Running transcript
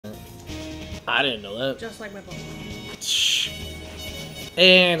I didn't know that. Just like my butthole.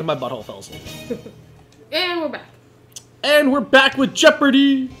 And my butthole fell asleep. And we're back. And we're back with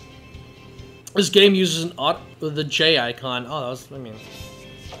Jeopardy! This game uses the J icon. Oh, that was, I mean...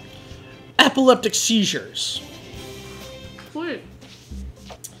 Epileptic seizures. Please.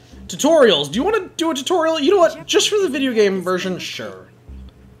 Tutorials. Do you want to do a tutorial? You know what? Just for the video game version, sure.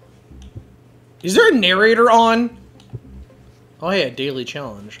 Is there a narrator on? Oh, hey, a daily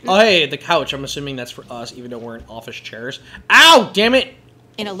challenge. Oh, hey, the couch. I'm assuming that's for us, even though we're in office chairs. Ow! Damn it!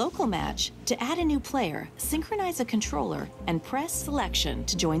 In a local match, to add a new player, synchronize a controller and press selection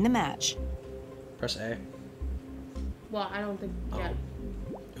to join the match. Press A. Well, I don't think. Yeah.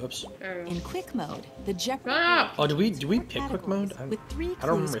 Oops. In quick mode, the Jeopardy. Oh, do we pick quick mode? With 3 I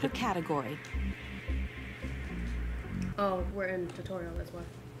don't clues remember. per category. Oh, we're in tutorial. That's why.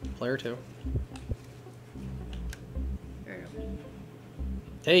 Player 2. There you go.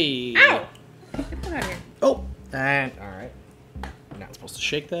 Hey. Ow! Get that out of here. Oh. And all right. I'm not supposed to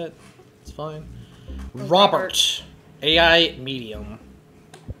shake that. It's fine. Robert. AI medium.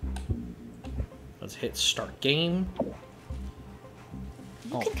 Let's hit start game.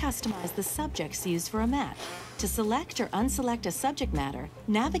 You can customize the subjects used for a match. To select or unselect a subject matter,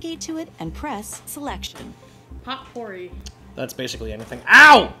 navigate to it and press selection. Potpourri. That's basically anything.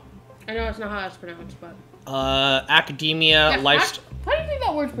 Ow! I know it's not how that's pronounced, but. Academia, lifestyle. How do you think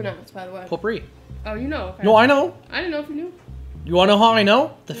that word's pronounced, by the way? Potpourri. Oh, you know. Okay. No, I know. I didn't know if you knew. You want to know how I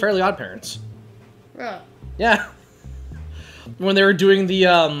know? The Fairly Odd Parents. Bruh. Yeah. When they were doing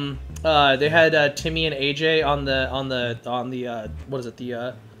the they had Timmy and AJ on the what is it,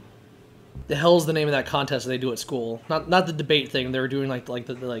 the hell's the name of that contest that they do at school? Not the debate thing. They were doing like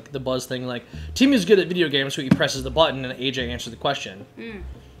the buzz thing. Like Timmy's good at video games, so he presses the button and AJ answers the question. And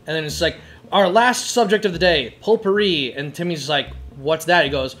then it's like our last subject of the day, potpourri, and Timmy's like, what's that?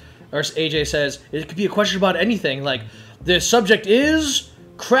 He goes, or AJ says, it could be a question about anything. Like the subject is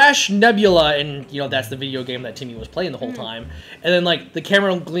Crash Nebula, and you know that's the video game that Timmy was playing the whole time. And then like the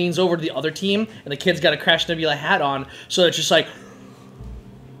camera leans over to the other team, and the kid's got a Crash Nebula hat on, so it's just like,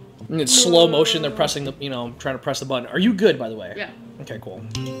 and it's slow motion. They're pressing the, trying to press the button. Are you good, by the way? Yeah. Okay, cool.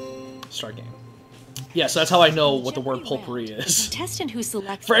 Start game. Yeah, so that's how I know what the word potpourri is. Contestant who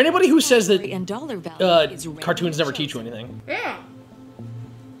selects For anybody who says that cartoons cartoons never teach you anything. Yeah.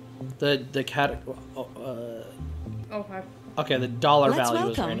 The cat. Okay. Okay, the dollar Let's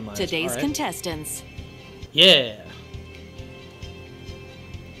value is welcome randomized. today's All right. contestants. Yeah.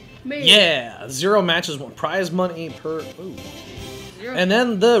 Me. Yeah. 0 matches, 1 prize money per. Ooh. 0. And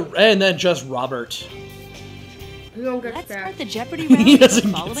then just Robert. You don't get Let's that. start the Jeopardy He round with doesn't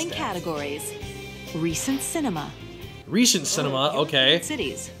the get following stats. categories. Recent cinema. Recent cinema. Okay.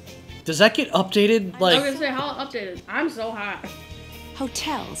 Cities. Does that get updated? I Like. was gonna say how updated. I'm so hot.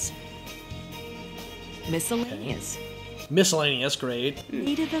 Hotels. Miscellaneous. Miscellaneous, great.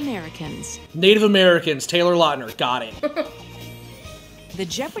 Native Americans. Native Americans, Taylor Lautner, got it. The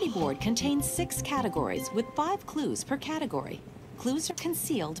Jeopardy board contains 6 categories with 5 clues per category. Clues are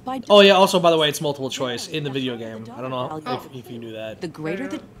concealed by... Oh yeah, also, by the way, it's multiple choice in the video game. I don't know if you knew that. The greater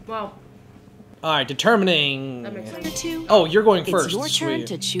the... Well, Alright, determining... that makes The sense. 2. Oh, you're going It's first. your turn Sweet.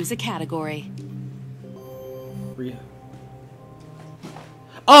 to choose a category.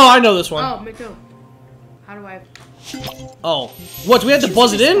 Oh, I know this one. Oh, me too. How do I? Oh. What, do we have to Choose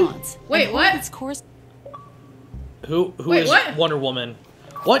buzz a it in? response Wait, and what? hold its course- Who Wait, is what? Wonder Woman?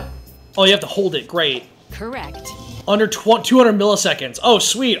 What? Oh, you have to hold it. Great. Correct. Under 200 milliseconds. Oh,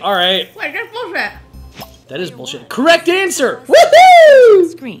 sweet. All right. Wait, that's bullshit. That is bullshit. Correct answer. Woohoo!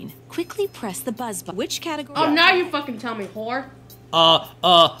 Screen. Quickly press the buzz button. Which category? Oh, now you fucking tell me, whore.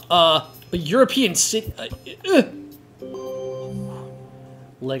 European city.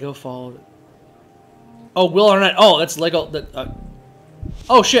 Lego followed. Oh, will or not? Oh, that's Lego.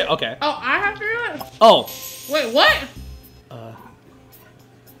 Oh shit. Okay. Oh, I have to do it. Oh. Wait, what? Okay.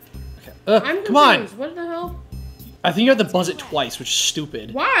 I'm Come on. confused. What the hell? I think you have to buzz it twice, which is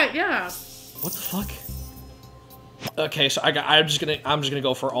stupid. Why? Yeah. What the fuck? Okay, so I'm just gonna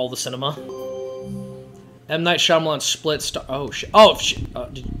go for all the cinema. M. Night Shyamalan split star. Oh shit. Oh shit.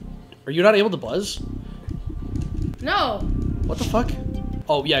 Are you not able to buzz? No. What the fuck?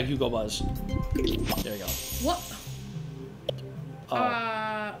 Oh yeah, you go buzz. There you go. What?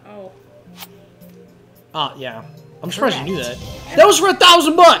 Oh. Oh. Ah, yeah. I'm surprised you knew that. That was for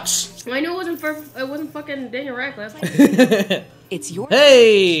 $1,000 I knew it wasn't fucking Daniel Radcliffe. bucks. It's your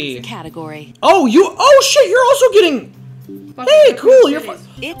Hey. category. Oh, oh shit, you're also getting. Fucking Hey, cool. You're cities.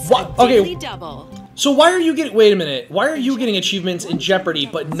 fine. It's What? a Okay. daily double. So why are you getting? Wait a minute. Why are you getting achievements in Jeopardy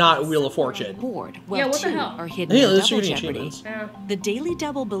but not Wheel of Fortune? Board, Yeah, while what the 2 hell? are hidden Hey, in let's Double see Jeopardy. achievements. Yeah. The daily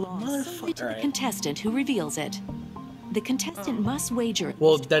double belongs solely to the Alright. contestant who reveals it. The contestant must wager.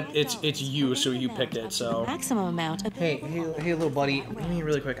 Well, at least that $5 it's you, so you amount picked up it. to So. the maximum amount of Hey, little buddy. Let me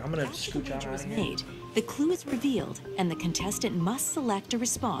really quick. I'm gonna After the scooch out wager is of here. made, the clue is revealed, and the contestant must select a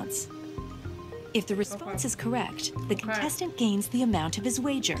response. If the response is correct, the contestant gains the amount of his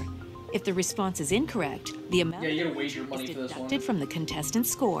wager. If the response is incorrect, the amount Yeah, you gotta wager money is for this one. deducted from the contestant's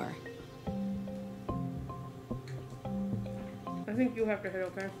score. I think you have to hit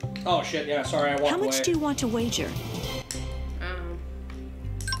okay. Oh shit! Yeah, sorry, I walked How much away. do you want to wager?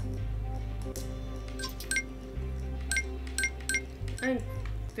 I think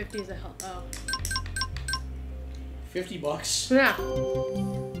 50 is a hell. Oh. $50 Yeah.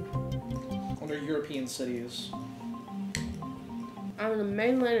 under European cities. I'm in the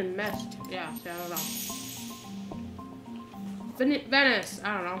mainland and Metz. Yeah, I don't know. Venice.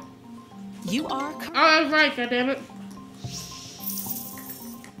 I don't know. You are correct. Oh, I was right. Goddammit.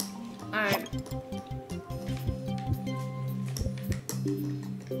 Alright.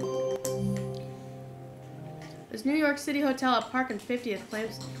 This New York City hotel at Park and 50th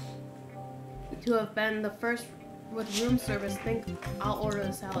claims to have been the first with room service. Think I'll order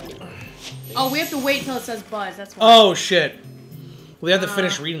the salad. Oh, we have to wait till it says buzz. That's why. Oh shit! We have to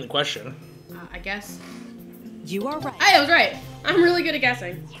finish reading the question. I guess. You are right. I was right. I'm really good at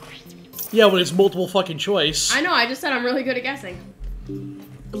guessing. Yeah, but it's multiple fucking choice. I know. I just said I'm really good at guessing. Look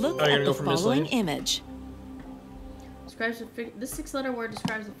Oh, you're at gonna the go for following miscellaneous? image. Describes the this 6-letter word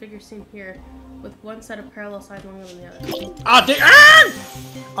describes the figure seen here, with one set of parallel sides longer than the other. Ah, ah!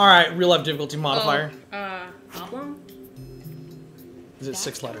 All right, real life difficulty modifier. Oblong? Is it That's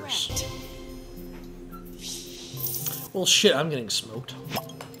 6 letters? correct. Well, shit, I'm getting smoked.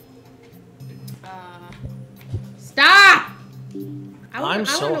 Stop! I I'm wanna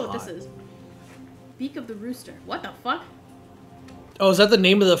so know what hot. this is. Beak of the rooster. What the fuck? Oh, is that the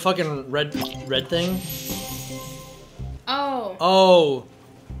name of the fucking red thing? Oh. Oh.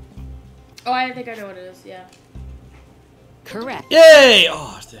 Oh, I think I know what it is. Yeah. Correct. Yay!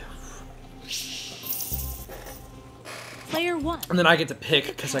 Oh, Player 1. and then I get to pick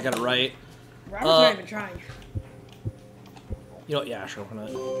because I got it right. Robert's not even trying. You know, yeah, sure, why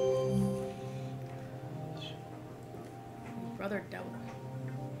not? Brother devil.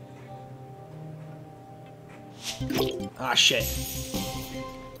 Ah, shit.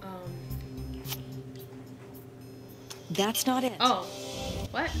 That's not it. Oh.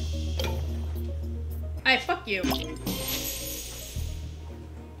 What? Hey, fuck you.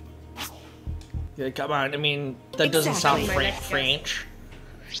 Yeah, come on. I mean, that doesn't sound Exactly. My next guess. French.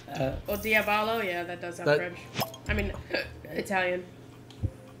 Oh, Diavolo? Yeah, that does sound That- French. I mean, Italian.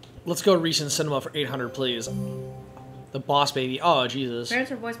 Let's go recent cinema for 800, please. The Boss Baby. Oh, Jesus.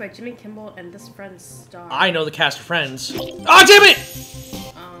 Parents were voiced by Jimmy Kimmel and this friend's star. I know the cast of Friends. Ah, damn it!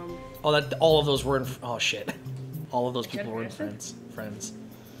 Um, Oh, that all of those were in. Oh shit! All of those people were in Jennifer Friends.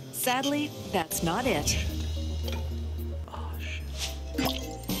 Sadly, that's not it. Oh shit!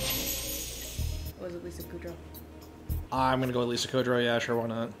 or was it Lisa Kudrow? I'm gonna go with Lisa Kudrow. Yeah, sure, why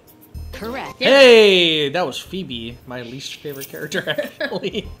not? Correct. Yeah. Hey, that was Phoebe, my least favorite character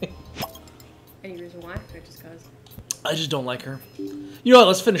actually. Any reason why? Or just cause? I just don't like her. You know what?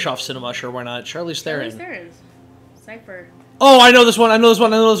 Let's finish off cinema. Sure, why not? Charlize Theron. Charlize Theron's. Cypher. Oh, I know this one. I know this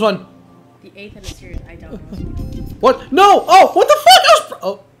one. I know this one. The 8th in a series. I don't know. What? No! Oh, what the fuck? I was.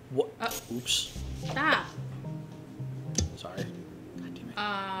 Oh, what? Oops. Stop. Sorry. God damn it.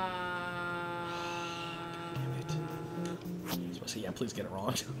 I was supposed to say, yeah, please get it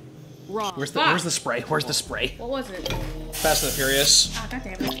wrong. Wrong. Where's Fuck. the spray? Where's the spray? What was it? Fast and the Furious. Ah,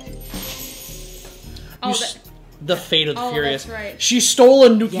 goddammit. You Oh, s- the Fate of the Oh, Furious. that's right. She stole a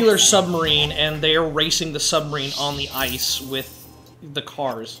nuclear Yes. submarine, and they are racing the submarine on the ice with the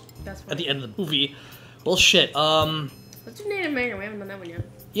cars that's at the funny. end of the movie. Well, shit. Let's do Native American. We haven't done that one yet.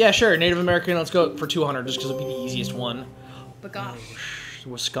 Yeah, sure. Native American. Let's go for 200, just because it'll be the easiest one. But gosh.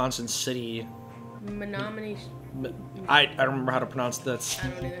 Wisconsin City. Menominee. I don't remember how to pronounce that. I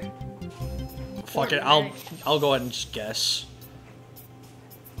don't either. Fuck it. Fort I'll go ahead and just guess.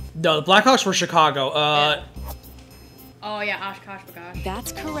 No, the Blackhawks were Chicago. Yeah. Oh yeah, Oshkosh Bagosh.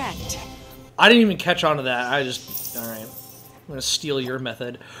 That's correct. I didn't even catch on to that. I just... Alright. I'm gonna steal your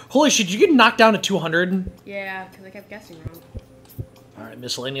method. Holy shit, did you get knocked down to 200? Yeah, because I kept guessing wrong. Alright,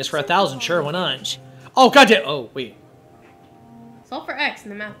 miscellaneous for 1,000. Sure, why not? Oh, goddamn. Oh, wait. Solve for X in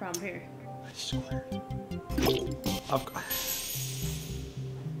the math problem here. I swear.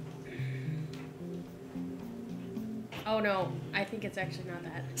 Oh no, I think it's actually not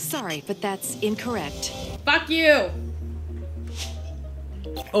that. Sorry, but that's incorrect. Fuck you!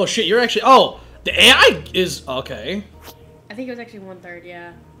 Oh shit, you're actually. Oh, the AI is okay. I think it was actually 1/3.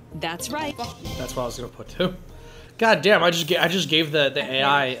 Yeah. That's right. That's what I was gonna put too. God damn, I just gave the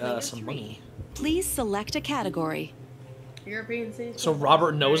AI some money. Please select a category. European cities. So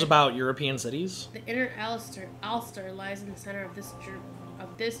Robert knows about European cities. The inner Ulster lies in the center of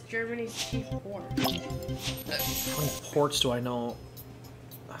this Germany's chief port. How many ports do I know?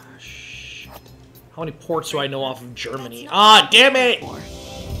 Ah, shit. How many ports do I know off of Germany? Ah, damn it!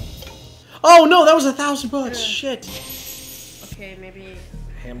 Oh no, that was $1,000. Shit. Okay, maybe.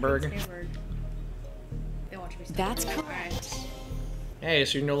 Hamburg. Hamburg. They watch me. That's correct. Hey,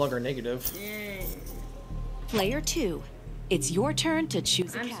 so you're no longer negative. Yeah. Player 2. It's your turn to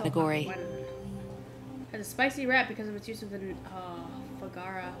choose a I'm category. So hot. Has a spicy rap because of its use of the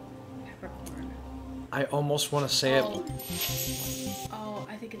Fagara peppercorn. I almost want to say it. Oh,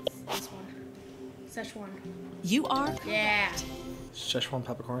 I think it's this one. Szechuan. You are Yeah. Szechuan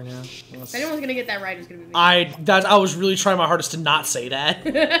peppercorn, yeah. If anyone's gonna get that right, it's gonna be me. I was really trying my hardest to not say that.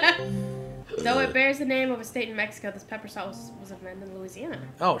 Though it bears the name of a state in Mexico, this pepper sauce was invented in Louisiana.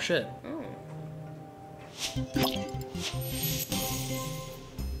 Oh shit. Oh.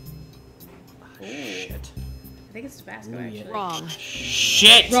 Shit. I think it's Tabasco, actually. wrong.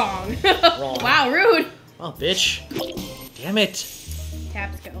 Shit. Wrong. Wrong. Wow, rude. Oh, bitch. Damn it.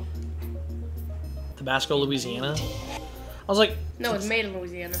 Tabasco. Tabasco, Louisiana. I was like, No, it's made in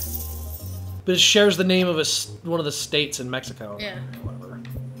Louisiana. but it shares the name of one of the states in Mexico. Yeah. Whatever.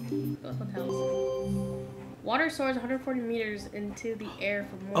 Those hotels. Water soars 140 meters into the air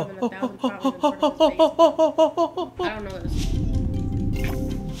for more than 1,000 pounds in front of its base. I don't know this.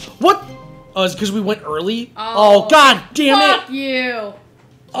 What? Oh, it's because we went early? Oh, god damn Fuck it! you!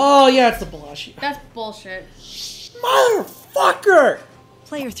 Oh, yeah, it's the Bellagio. That's bullshit. Motherfucker!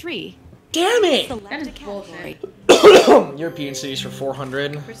 Player 3. Damn it! That Select is a category. European cities for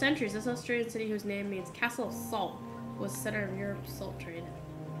 400. For centuries, this Australian city, whose name means Castle of Salt, was the center of Europe's salt trade.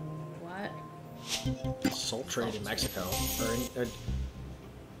 What? Salt trade in Mexico.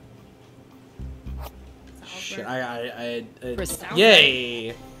 Shit,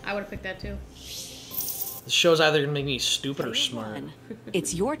 yay! I would have picked that too. This show's either gonna make me stupid or smart.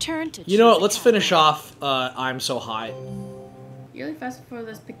 It's your turn to You know what? choose a Let's finish category. off I'm So Hot. Yearly festival for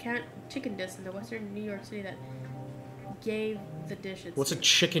this piquant chicken dish in the western New York City that gave the dish its What's a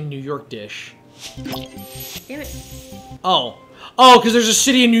chicken New York dish? Damn it. Oh, because there's a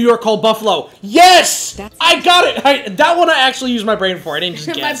city in New York called Buffalo. Yes! I got it! That one I actually used my brain for. I didn't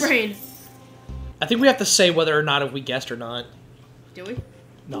just guess. My brain. I think we have to say whether or not if we guessed or not. Do we?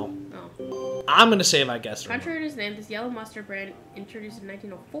 No. Oh. I'm gonna say if I guessed or not. Contrary to its name, this yellow mustard brand, introduced in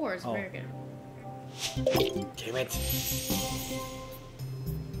 1904, is American. Damn it.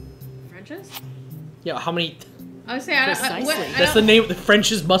 French's? Yeah, how many... I would say That's the name of the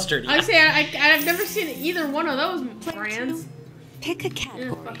French's mustard. I would say I've never seen either one of those brands. Pick a Yeah,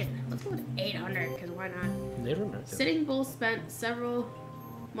 category. fuck it. Let's go with 800, because why not? Never mind. Sitting Bull spent several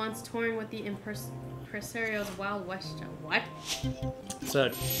months touring with the impresario's Wild West show. What? It's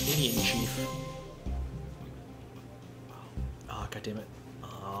an Indian chief. Oh, god damn it.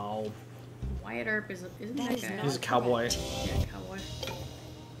 Oh. Wyatt Earp isn't that guy? He's a cowboy. Yeah, cowboy.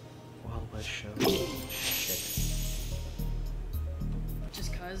 Wild West show. Shit.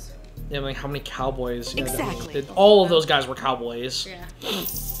 Just cuz. Yeah, I mean, how many cowboys? Yeah, Exactly. All of those guys were cowboys. Yeah.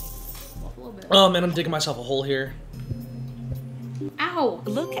 Well, a little bit. Oh man, I'm digging myself a hole here. Ow!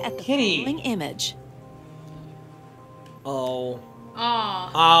 Look at the Kitty. following image. Oh.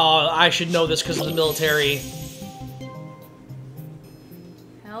 Aw. Oh, I should know this because of the military.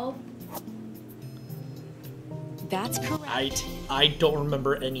 Help. That's correct. I don't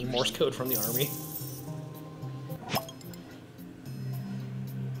remember any Morse code from the army.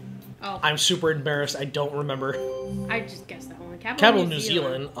 Oh. I'm super embarrassed. I don't remember. I just guessed that one. Capital New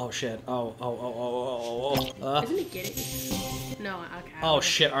Zealand. Oh shit. Oh. Isn't it get it? No, okay. Oh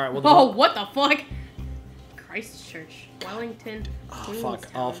shit. All right. Well, Oh, what the fuck? Christchurch, Wellington. Oh fuck.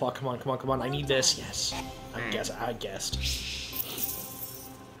 Queenstown. Oh fuck. Come on. I need this. Yes. I guessed.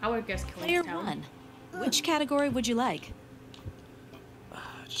 I would guess Player Queenstown. 1. Which category would you like?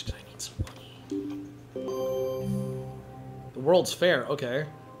 Just because I need some money. The World's Fair. Okay.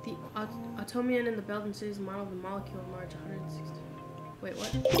 The atomium in the Belgian cities model the molecule in large 160. Wait,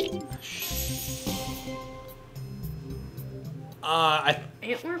 what?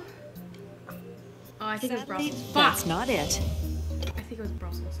 Antwerp? Oh, I think it was Sadly, Brussels. that's Fuck! not it. I think it was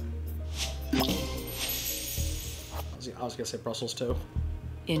Brussels. I was gonna say Brussels too.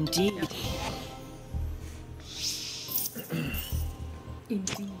 Indeed.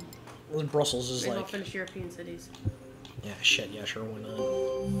 Indeed. Brussels is Maybe I'll like. finish European cities. Yeah, shit. Yeah, sure. Why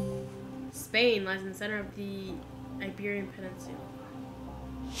not? Spain lies in the center of the Iberian Peninsula.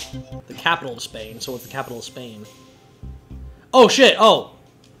 The capital of Spain. So what's the capital of Spain? Oh shit! Oh,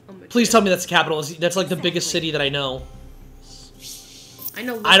 please tell me that's the capital. That's like the biggest city that I know. I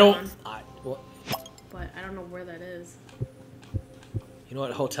know. I don't. Lisbon, What? but I don't know where that is. You know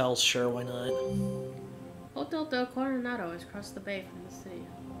what? Hotels? Sure. Why not? Hotel del Coronado is across the bay from the city.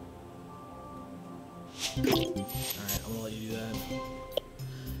 Alright, I'm gonna let you do that.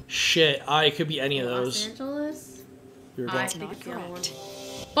 Shit, it could be any of Los those. Angeles? We were I going- think it's the other one. Correct.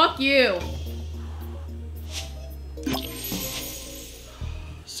 Fuck you!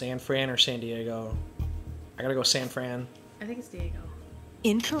 San Fran or San Diego? I gotta go San Fran. I think it's Diego.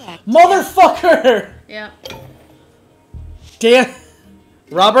 Incorrect. Motherfucker! Yeah. Damn.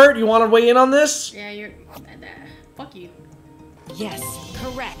 Robert, you want to weigh in on this? Yeah, you're... fuck you. Yes,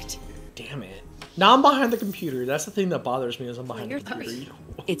 correct. Damn it. Now I'm behind the computer. That's the thing that bothers me is I'm behind the Your computer. turn.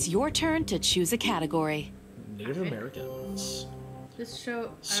 It's your turn to choose a category. Native Americans. This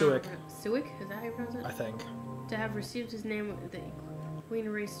show... Suic. Suic? Is that how you pronounce it? I think. To have received his name, the Queen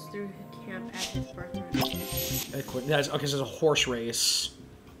raced through camp at his birth. Okay, so there's a horse race.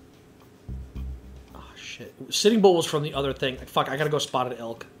 Oh, shit. Sitting Bull was from the other thing. Fuck, I gotta go Spotted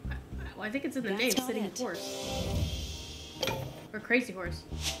Elk. Well, I think it's in the That's name, not Sitting it. Horse. Or Crazy Horse.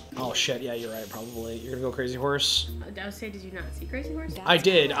 Oh, shit. Yeah, you're right, probably. You're gonna go Crazy Horse? I would say, did you not see Crazy Horse? I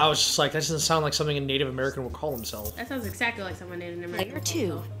did. I was just like, that doesn't sound like something a Native American would call himself. That sounds exactly like someone named an American. Player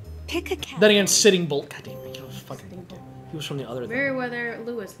 2. Pick a category. Then again, Sitting Bull. God damn it. Sitting Bull. He was from the other thing. Meriwether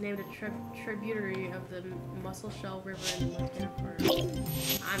Lewis named a tributary of the Muscle Shell River in Montana for...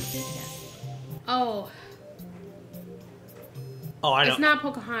 I'm just guessing. Oh, Oh, I know. it's not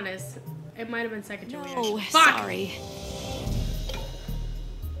Pocahontas. It might have been Sacagawea. No, Fuck! sorry.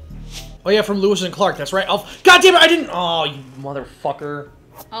 Oh, yeah, from Lewis and Clark. That's right. Oh, God damn it. I didn't. Oh, you motherfucker.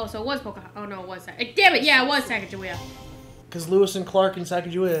 Oh, so it was Pocahontas. Oh, no, it was Damn it, yeah, it was Sacagawea. Because Lewis and Clark and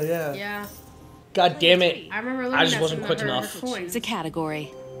Sacagawea, yeah. Yeah. God damn it. I remember looking I just at wasn't some quick of her enough. coins. Choose a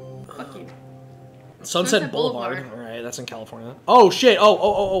category. Fuck you. Sunset Sunset Boulevard. Boulevard. Alright, that's in California. Oh, shit.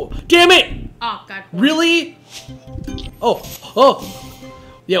 Oh. Damn it. Oh, God. Really? Oh.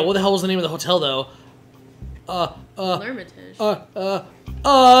 Yeah, what the hell was the name of the hotel, though? L'Hermitage. What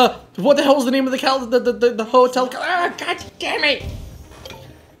the hell was the name of the hotel? Ah, God damn it.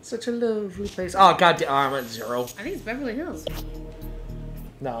 Such a lovely place. Oh, God damn. I'm at 0. I think it's Beverly Hills.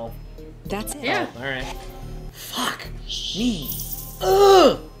 No. That's it. Yeah. Alright. Fuck me.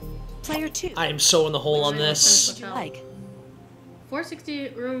 Ugh. Player 2. I am so in the hole on Wait, wait, this. What do you like? 460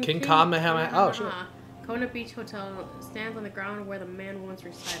 room King Kamehameha. Oh, shit. Kona Beach Hotel stands on the ground where the man once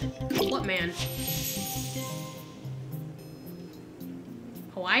resided. What man?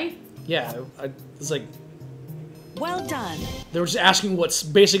 Hawaii? Yeah, it's like Well done. they were just asking what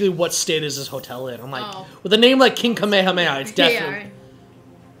state is this hotel in. I'm like, Oh. with a name like King Kamehameha, it's definitely Yeah, right.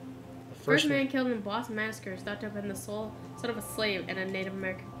 the First man killed in Boston Massacre is thought to have been the sole son of a slave and a Native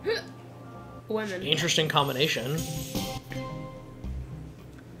American woman. Interesting combination.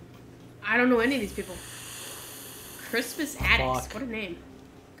 I don't know any of these people. Crispus Attucks. Fuck. What a name.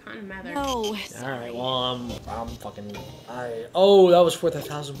 Cotton Mather. No. All right, well, I'm fucking. Oh, that was worth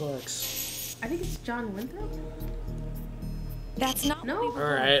 $1,000. I think it's John Winthrop. That's not No. what we were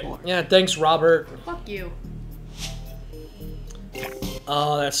All going right, for. yeah, thanks, Robert. Fuck you.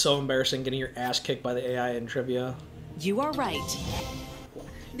 Oh, that's so embarrassing getting your ass kicked by the AI in trivia. You are right.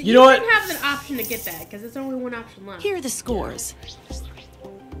 You know what? didn't have an option to get that because there's only one option left. Here are the scores.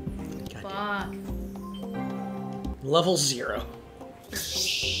 Fuck. Level 0.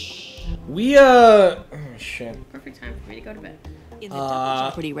 We oh, shit. Perfect time for me to go to bed. In the double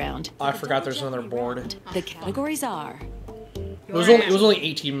Jeopardy round. I the forgot double there's another Jeopardy board. round, The categories are It was only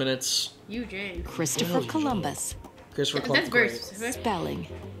 18 minutes. You, Jane. Christopher Columbus, Christopher That's Columbus. very Great. specific. spelling,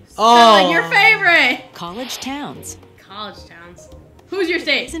 Oh, Like your favorite. college towns, College towns. Who's your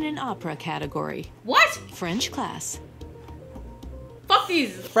state? is in an opera category, What? French class, Fuck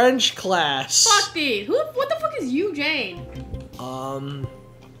these. French class. Fuck these. What the fuck is you, Jane?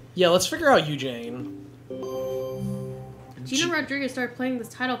 Yeah, let's figure out Eugene. Gina Rodriguez started playing this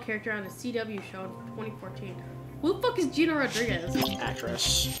title character on a CW show in 2014. Who the fuck is Gina Rodriguez?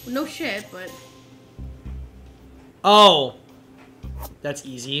 Actress. No shit, but Oh, that's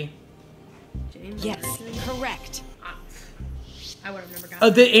easy. Jane. yes, Rodriguez? correct. Ah, I would have never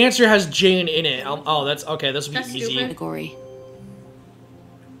gotten The answer has Jane in it. Oh, that's okay. This will be That's easy. stupid. Category,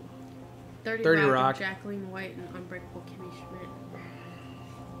 30 30 Rock, Rock. and Jacqueline White and Unbreakable Kimmy Schmidt.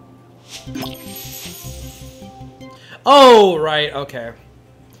 Oh, right, okay.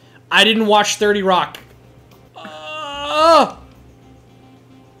 I didn't watch 30 Rock.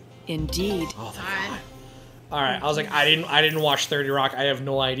 Indeed. Oh, thank God. Alright, I was like, I didn't watch 30 Rock. I have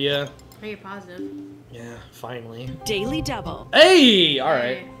no idea. Are you positive? Yeah, finally. Daily double. Hey!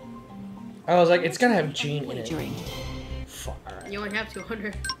 Alright. I was like, it's gotta have Jane in it. Wagering. Fuck, alright. You only have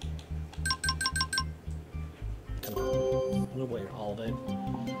 200. I'm gonna wait all of it.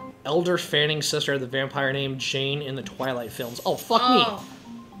 Elder Fanning sister of the vampire named Jane in the Twilight films. Oh, fuck me.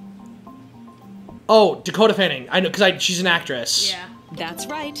 Oh, Dakota Fanning. I know, because she's an actress. Yeah. That's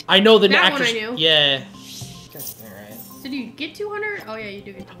right. I know the That actress. one I knew. Yeah. Alright. So do you get 200? Oh yeah, you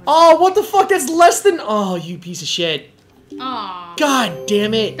do get 200. Oh, what the fuck? That's less than. Oh, you piece of shit. Aw. God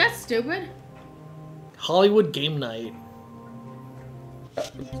damn it. That's stupid. Hollywood Game Night.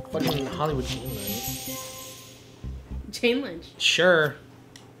 Fucking Hollywood Game Night. Jane Lynch. Sure.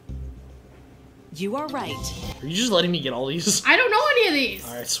 You are right. Are you just letting me get all these? I don't know any of these.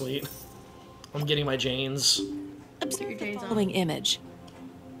 Alright, sweet. I'm getting my Janes. Observe the following image.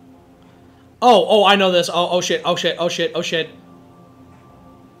 Oh, I know this. Oh shit, oh shit, oh shit, oh shit.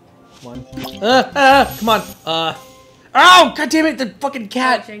 Come on. Come on. Oh, god damn it, the fucking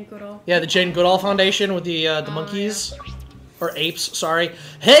cat. Jane Goodall. Yeah, the Jane Goodall Foundation with the monkeys. Yeah. Or apes, sorry.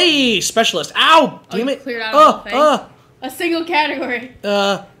 Hey, specialist. Ow! Damn it. Cleared out the whole thing. A single category.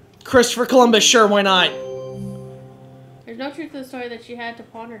 Christopher Columbus, sure, why not? There's no truth to the story that she had to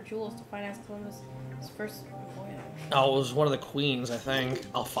pawn her jewels to finance Columbus' first voyage. Oh, it was one of the queens, I think.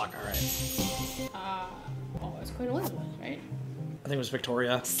 Oh, fuck, alright. Oh, it's Queen Elizabeth, right? I think it was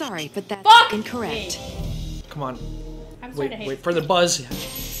Victoria. Sorry, but that's incorrect. Me. Come on. I'm Wait for the buzz.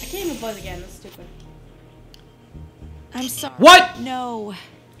 I can't even buzz again, that's stupid. I'm sorry. What? No.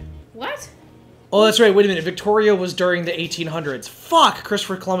 What? Oh, that's right. Wait a minute. Victoria was during the 1800s. Fuck!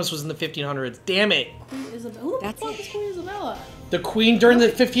 Christopher Columbus was in the 1500s. Damn it. Queen Isabella. Who the fuck is Queen Isabella? The queen during the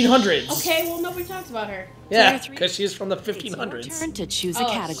 1500s. Okay, well, nobody talks about her. Yeah, because she's from the 1500s. It's your turn to choose a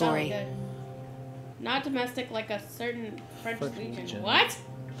category. So not domestic like a certain French Legion. What?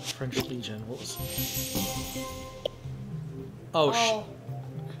 French Legion. What was... Oh,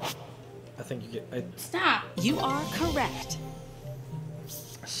 I think you get... Stop. You are correct.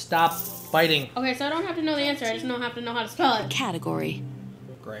 Stop biting. Okay, so I don't have to know the answer. I just have to know how to spell it. Category.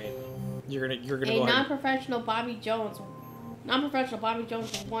 Great. You're gonna go A ahead. non-professional Bobby Jones. Non-professional Bobby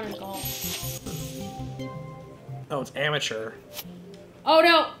Jones was won in golf. Oh, it's amateur. Oh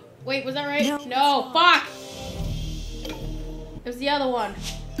no! Wait, was that right? No, fuck! It was the other one.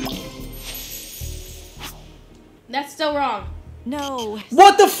 That's still wrong. No.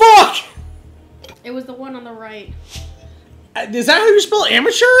 What the fuck? It was the one on the right. Is that how you spell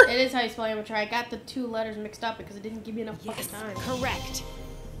amateur? It is how you spell amateur. I got the two letters mixed up because it didn't give me enough fucking time. Correct.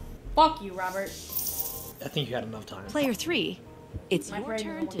 Fuck you, Robert. I think you had enough time. Player 3. It's your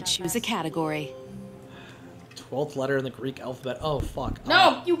turn to choose a category. 12th letter in the Greek alphabet. Oh, fuck.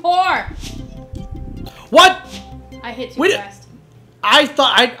 No, you whore! What? I hit too fast. I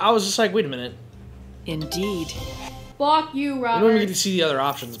thought... I was just like, wait a minute. Indeed. Fuck you, Robert. You don't even get to see the other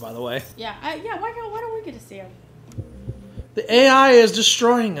options, by the way. Yeah, why don't we get to see them? The AI is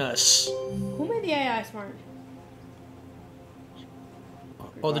destroying us. Who made the AI smart?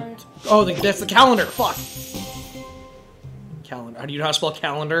 That's the calendar. Fuck. Calendar. How do you know how to spell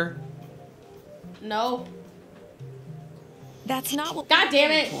calendar? No. That's not what. God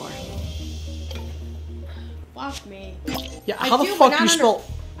damn it! Fuck me. Yeah, how the fuck do you spell?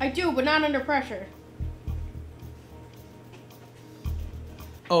 I do, but not under pressure.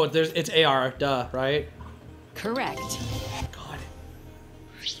 Oh, it's AR, duh, right? Correct. God.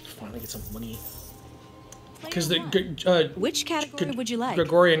 Finally get some money. Because which category would you like?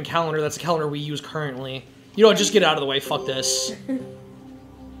 Gregorian calendar, that's the calendar we use currently. You know, just get out of the way, fuck this.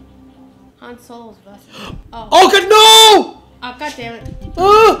 Han Solo's vessel. Oh. Oh, God, no! Oh, god damn it.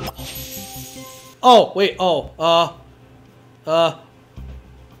 Oh, wait,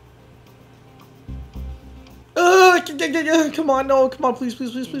 come on, no, come on, please,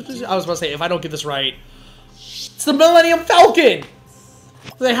 please, please, please, please. I was about to say, if I don't get this right, it's the Millennium Falcon!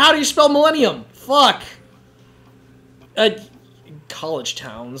 Like, how do you spell Millennium? Fuck. College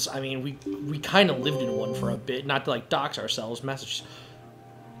towns. I mean, we kind of lived in one for a bit. Not to, like, dox ourselves. Massachusetts.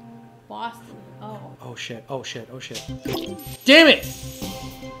 Boston. Oh. Oh, shit. Oh, shit. Oh, shit. Damn it!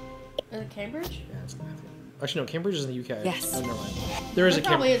 Is it Cambridge? Yeah, it's actually, no, Cambridge is in the UK. Yes. Oh, never mind. There is a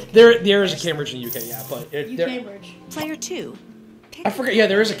Cambridge. There is a Cambridge in the UK, yeah, but... Cambridge. Player 2. I forget, yeah,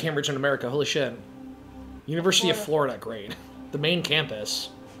 there is a Cambridge in America. Holy shit. University of Florida, great. The main campus.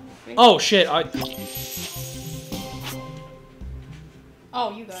 Oh, shit.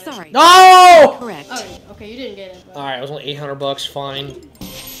 Oh, you got it. Sorry. No! Correct. Oh, okay, you didn't get it. But... Alright, it was only $800, fine.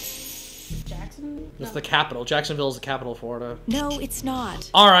 Jackson? It's No. the capital. Jacksonville is the capital of Florida. No, it's not.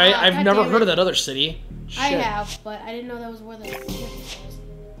 Alright, Oh, I've God never damn heard it. of that other city. I Shit. have, but I didn't know that was where the campus was.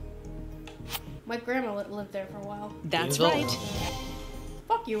 My grandma lived there for a while. That's Gainesville? right.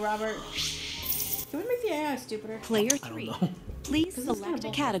 Fuck you, Robert. Can we make the AI stupider? Player I don't 3. know. Please This is select kinda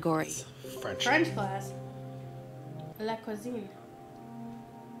a category. French. French class. La cuisine.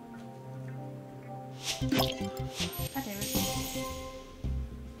 God damn it.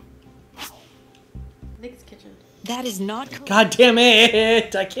 I think it's kitchen. That is not correct. God damn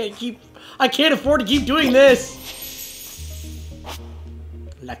it! I can't afford to keep doing this!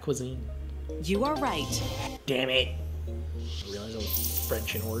 La cuisine. You are right. Damn it. I realized it was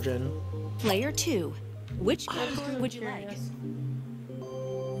French in origin. Player 2. Which category would you like?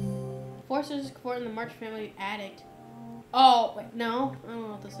 Forces court in the March family addict. Oh, wait, no. I don't know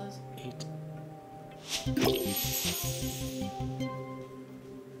what this is. 8.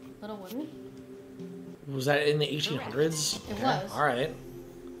 Little Women? Was that in the 1800s? It was. Alright.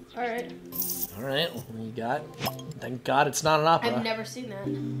 Alright. Alright. What you got? Thank God it's not an opera. I've never seen that,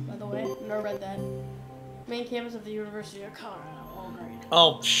 by the way. Nor read that. Main campus of the University of Colorado. Oh, great.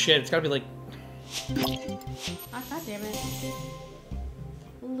 Oh shit, it's gotta be like... Ah, God damn it.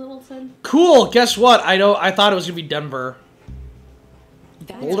 Littleton. Cool, guess what? I thought it was gonna be Denver.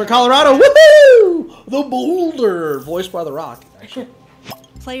 That is Boulder, correct. Colorado, woohoo! The Boulder! Voiced by The Rock, actually.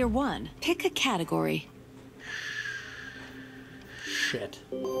 Player 1. Pick a category. Shit.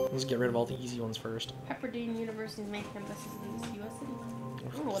 Let's get rid of all the easy ones first. Pepperdine University's main campus is in the U.S. City.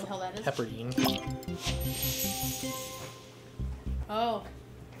 I don't know what the hell that is. Pepperdine. Oh.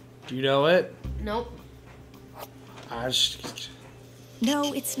 Do you know it? Nope. I just...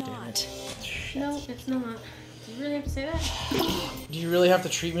 No, it's not. No, it's not. Do you really have to say that? Do you really have to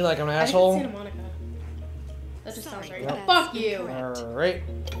treat me like I'm an I think it's asshole? Santa Monica. That just sounds Sorry, right. that's Fuck you! incorrect. Alright.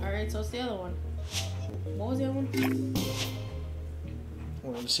 Alright, so it's the other one. What was the other one?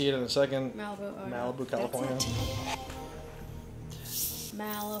 We're gonna see it in a second. Malibu. Oh, Malibu, California.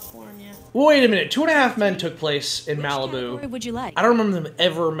 California. Wait a minute. 2.5 Men took place in Which category Malibu. would you like? I don't remember them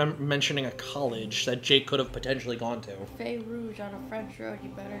ever mentioning a college that Jake could have potentially gone to. Fay Rouge on a French road. You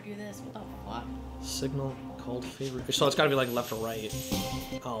better do this. What the fuck? Signal called favorite. So it's gotta be like left or right.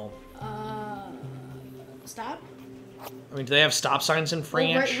 Oh. Stop? I mean, do they have stop signs in Well,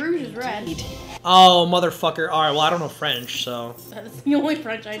 French? Rouge is red. Oh, motherfucker. Alright, well, I don't know French, so. That's the only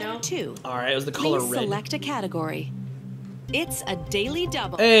French I know. 2. Alright, it was the color Please red. select a category. It's a daily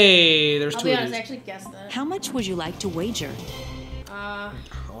double. Hey, there's I'll two be of honest, I these. actually guessed that. How much would you like to wager?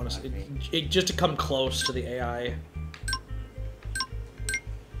 Honestly, just to come close to the AI.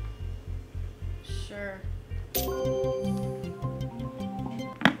 Sure.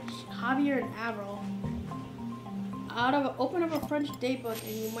 Javier and Avril. Open up a French datebook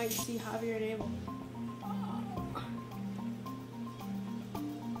and you might see Javier and Abel.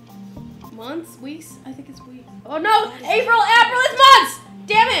 Months? Weeks? I think it's weeks. Oh no! April! It's months!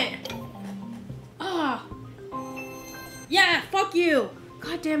 Damn it! Ah! Yeah, fuck you!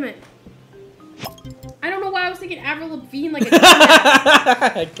 God damn it. I don't know why I was thinking Avril Lavigne like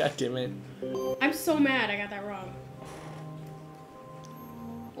a God damn it. I'm so mad I got that wrong.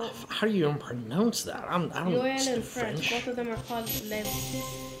 How do you even pronounce that? I don't Joël speak and French. French. Both of them are called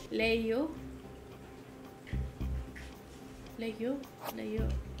Leyo.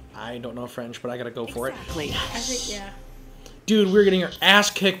 I don't know French, but I gotta go for it. Exactly. I think, yeah. Dude, we're getting our ass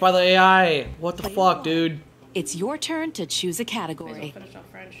kicked by the AI. What the Play fuck, one. dude? It's your turn to choose a Might as well category. finish off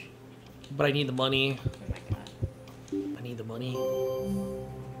French. But I need the money. Oh my god. I need the money.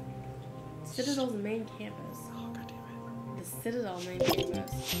 Citadel's main campus. Oh, god damn The Citadel main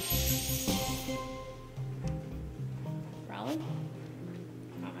campus. Raleigh?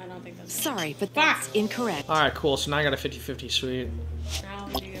 Oh, I don't think that's right. Sorry, but Fuck! that's incorrect. it. Alright, cool. So now I got a 50-50 sweet. Now,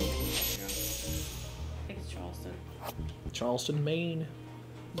 who do you go with? I think it's Charleston. Charleston, Maine.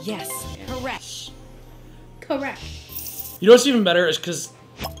 Yes, correct. Correct. You know what's even better is because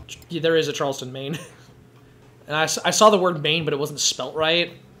there is a Charleston, Maine. And I saw the word Maine, but it wasn't spelt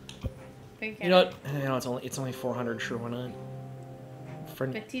right. You know what? It's only 400. Sure, why not?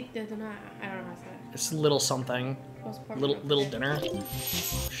 Friend, Petit de Donat. I don't know how to say that. it's little something. Most important Little meal of the day. dinner.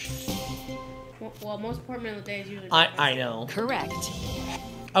 Well, most important meal of the day is usually I breakfast. know. Correct.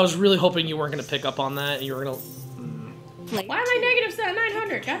 I was really hoping you weren't gonna pick up on that. You were gonna. Player Why am I negative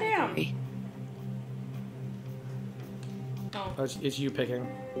 900? Goddamn. 2. Oh. Oh, it's you picking.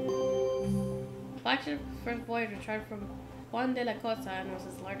 Flagship first voyage returned from Juan de la Costa and was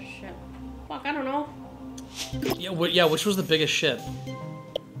his largest ship. Fuck, I don't know. Yeah, which was the biggest ship?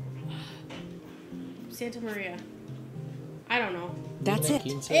 Santa Maria. I don't know. That's it.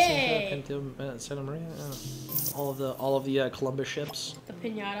 Hey! Santa Maria. All of the Columbus ships. The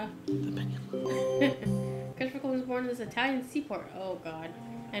Pinata. The Pinata. Christopher Columbus was born in this Italian seaport. Oh god.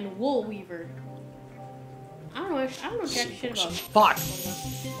 And Wool Weaver. I don't know jack shit about. Fuck.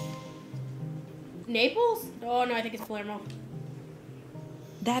 Naples? Oh no, I think it's Palermo.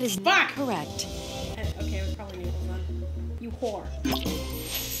 That is Fuck! not correct. Okay, it was probably Naples then. You whore.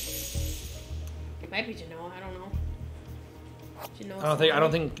 It might be Genoa. I don't know. Genoa. I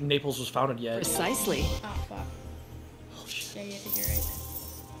don't think Naples was founded yet. Precisely. Oh fuck. Oh, shit. Yeah, I think you're right.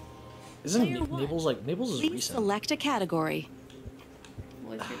 Isn't Player one. Naples like Naples is Please recent? select a category.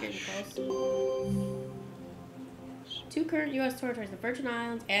 Well, at least you're getting close. 2 current U.S. territories: the Virgin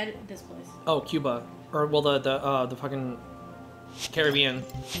Islands and this place. Oh, Cuba, or well, the fucking Caribbean.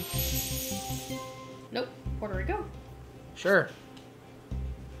 Nope. Puerto Rico. Sure.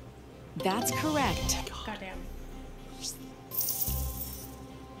 That's correct. Goddamn.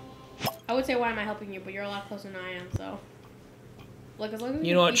 I would say, why am I helping you? But you're a lot closer than I am, so. Look, as long as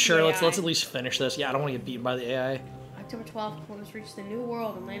You know what? Sure. AI. Let's at least finish this. Yeah, I don't want to get beaten by the AI. October 12th, Columbus reached the New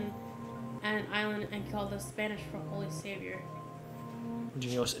World and landed at an island and called the Spanish for Holy Savior. Do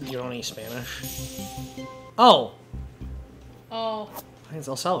you know any Spanish? Oh. Oh. I think it's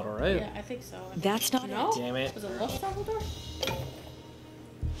El Salvador, right? Yeah, I think so. That's not No? Damn it. Was it Los Salvador?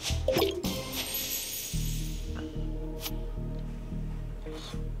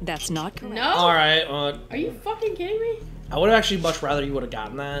 That's not correct. No? All right. Are you fucking kidding me? I would have actually much rather you would have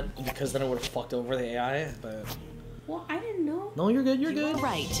gotten that because then it would have fucked over the AI. But Well, I didn't know. no, you're good. You're You good. were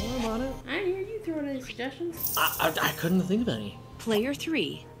right. Don't worry about it. I didn't hear you throwing any suggestions. I couldn't think of any. Player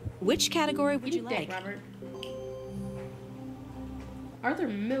 3. Which category would you dick, like? Robert. Arthur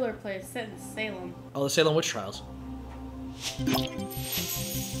Miller plays set in Salem. Oh, the Salem Witch Trials.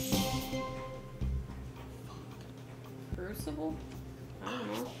 Crucible? I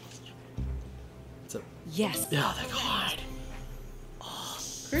don't know. It's a Yes. oh, thank God.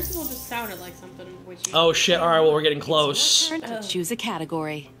 Crucible just sounded like something witchy. Oh shit! All right, well we're getting close. Turn to choose a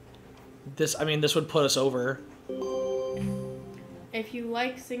category. This would put us over. If you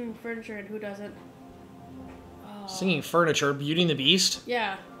like singing furniture, and who doesn't? Oh. Singing furniture, Beauty and the Beast.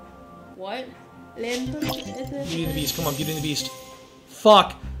 Yeah. What? Beauty and the Beast. Come on, Beauty and the Beast.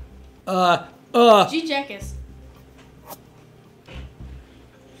 Fuck. G. Jackus.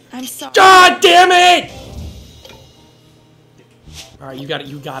 I'm sorry. God damn it! All right, you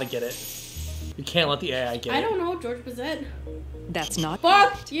gotta get it. You can't let the AI get it. I don't know, George Bizet. That's not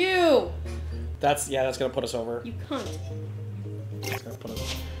Fuck you! That's gonna put us over. You cunt. That's gonna put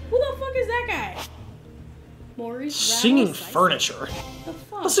us. Who the fuck is that guy? Maurice Singing Ramos? furniture. The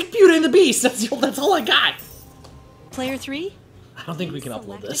fuck? That's like Beauty and the Beast. That's all I got. Player 3. I don't think we can upload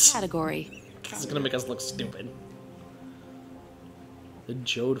Select a this. category. It's gonna make us look stupid. The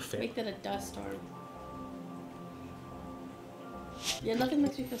Jode Make Fair. that a dust storm. Yeah, nothing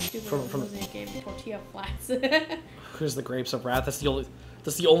makes me feel stupid From- losing a game. Tortilla flats. Here's the Grapes of Wrath. That's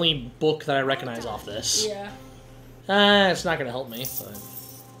the only book that I recognize off this. Yeah. It's not gonna help me. But...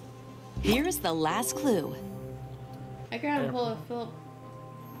 Here's the last clue. I grabbed a hold of Philip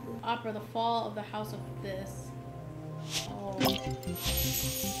Opera, The Fall of the House of This. Oh.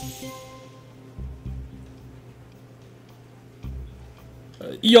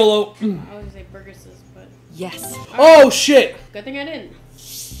 YOLO. I was gonna say Burgesses, but Yes. Oh shit! good thing I didn't.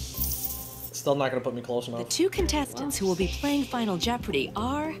 Still not gonna put me close The enough. 2 contestants who will be playing Final Jeopardy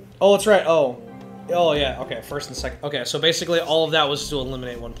are... Oh, that's right. Oh yeah. Okay, first and second. Okay, so basically all of that was to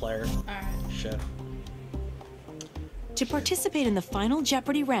eliminate one player. Alright. Shit. To participate in the Final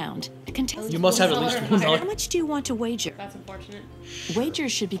Jeopardy round, the contestants... You must have at least $1 $1. How much do you want to wager? That's unfortunate.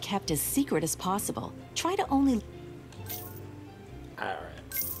 Wagers should be kept as secret as possible. Try to only... Alright.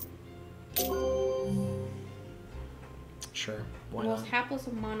 Sure. Why The not? most hapless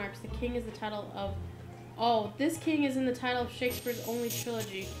of monarchs. The king is the title of... Oh, this king is in the title of Shakespeare's only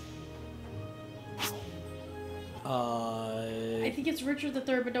trilogy. I think it's Richard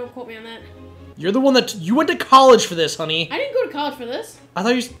III, but don't quote me on that. You're the one that you went to college for this, honey. I didn't go to college for this. I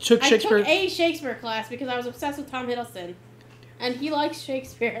thought you took Shakespeare. I took a Shakespeare class because I was obsessed with Tom Hiddleston. And he likes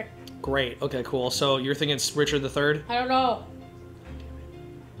Shakespeare. Great. Okay, cool. So you're thinking it's Richard III? I don't know.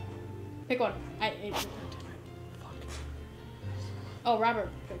 Pick one. Oh, Robert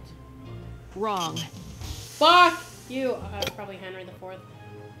picked. Wrong. Fuck you. Probably Henry IV.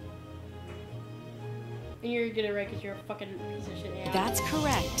 And you're gonna right because you're a fucking piece of shit AI. That's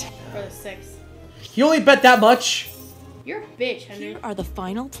correct. For the 6. You only bet that much? You're a bitch, Henry. Here are the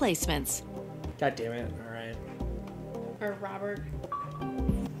final placements. God damn it. Alright. Or Robert.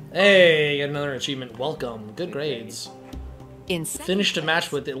 Hey, got another achievement. Welcome. Good grades. In Finished a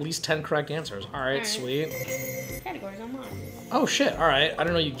match with at least 10 correct answers. Alright, sweet. Categories unlocked. Oh shit, alright. I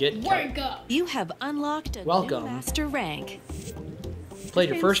don't know you get. Wake up! You have unlocked a Welcome. new master rank. Played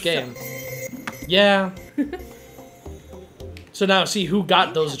your first game. Yeah. So now see who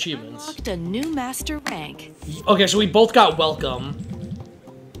got those achievements. Unlocked a new master rank. Okay, so we both got welcome.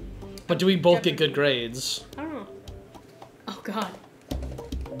 But do we both get good grades? I don't know. Oh god.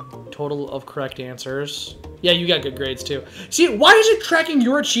 Total of correct answers. Yeah, you got good grades too. See, why is it tracking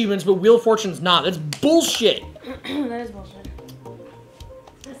your achievements but Wheel of Fortune's not? That's bullshit. That is bullshit.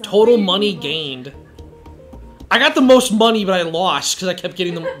 Total money gained. I got the most money, but I lost because I kept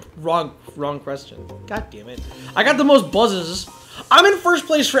getting the wrong question. God damn it. I got the most buzzes. I'm in first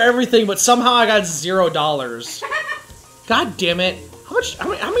place for everything, but somehow I got $0. God damn it.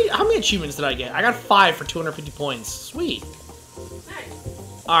 How many achievements did I get? I got 5 for 250 points. Sweet.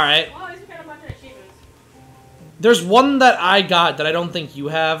 Nice. Alright. Oh, at least we got a bunch of achievements. There's one that I got that I don't think you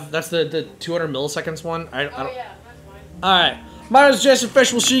have. That's the 200 milliseconds one. I don't, Yeah, that's fine. Alright. My name is Jason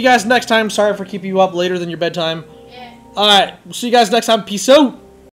Fish. We'll see you guys next time. Sorry for keeping you up later than your bedtime. Yeah. Alright. We'll see you guys next time. Peace out.